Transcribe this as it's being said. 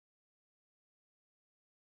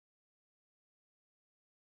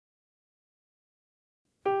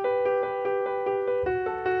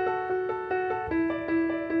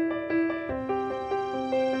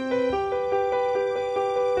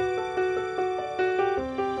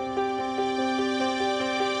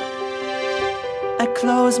I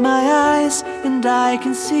close my eyes and I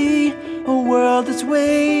can see a world that's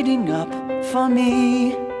waiting up for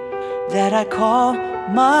me, that I call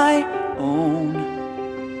my own.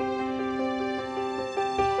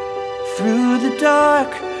 Through the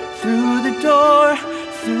dark, through the door,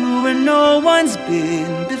 through where no one's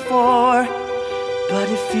been before, but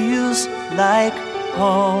it feels like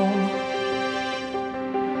home.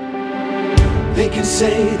 They can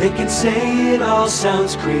say it all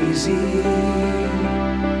sounds crazy.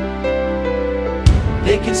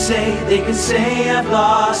 They can say I've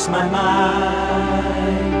lost my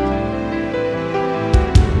mind.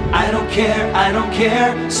 I don't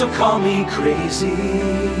care, so call me crazy.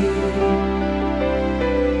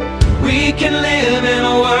 We can live in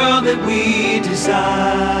a world that we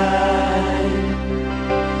design.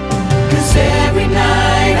 'Cause every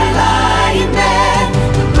night I lie in bed,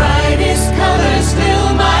 the brightest colors fill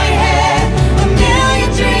my head. A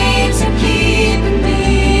million dreams are keeping me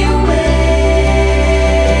awake.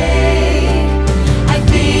 I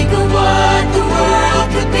think of what the world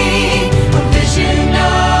could be, a vision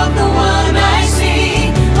of the one I see.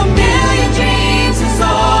 A million dreams is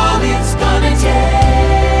all it's gonna take.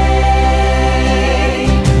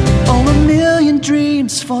 Oh, a million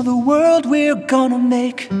dreams for the world we're gonna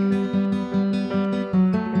make.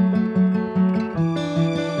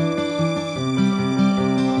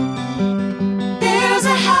 There's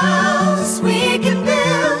a house we can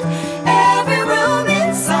build, every room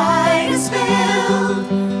inside is filled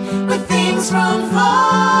with things from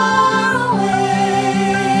far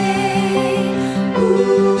away.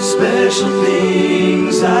 Ooh. Special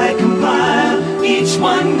things I compile, each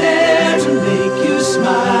one there to make you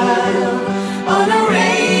smile on a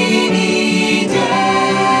rainy day.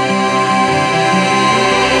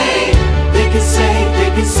 They can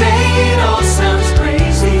say it all sounds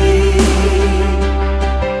crazy.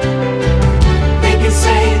 They can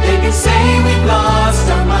say we've lost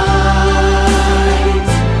our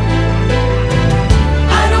minds.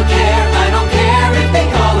 I don't care if they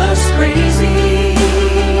call us crazy.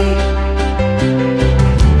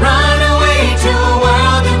 Run away to a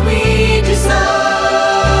world that we design.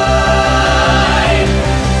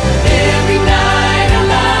 Every night I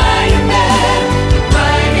lie in bed, the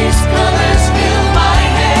brightest colors fill my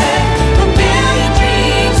head. A million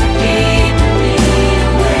dreams are keeping me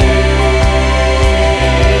awake.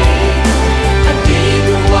 I think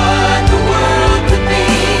of what the world could be,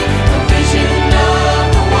 a vision of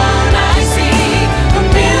the one I see. A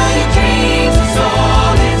million dreams is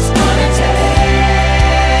all it's gonna take.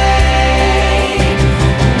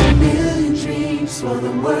 A million dreams for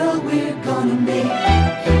the world we're gonna make.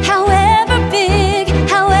 However big,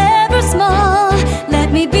 however small, let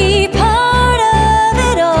me be part of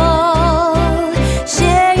it all.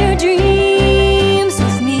 Share your dreams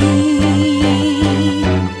with me.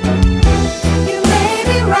 You may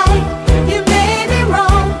be right, you may be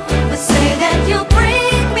wrong, but say that you'll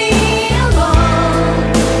bring me along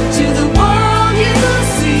to the world you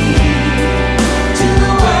see, to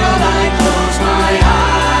the world I close my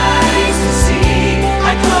eyes to see.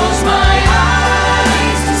 I close my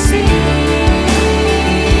eyes to see.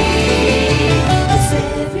 'Cause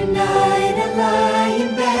every night I lie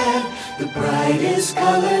in bed, the brightest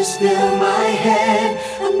colors fill my head.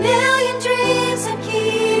 A million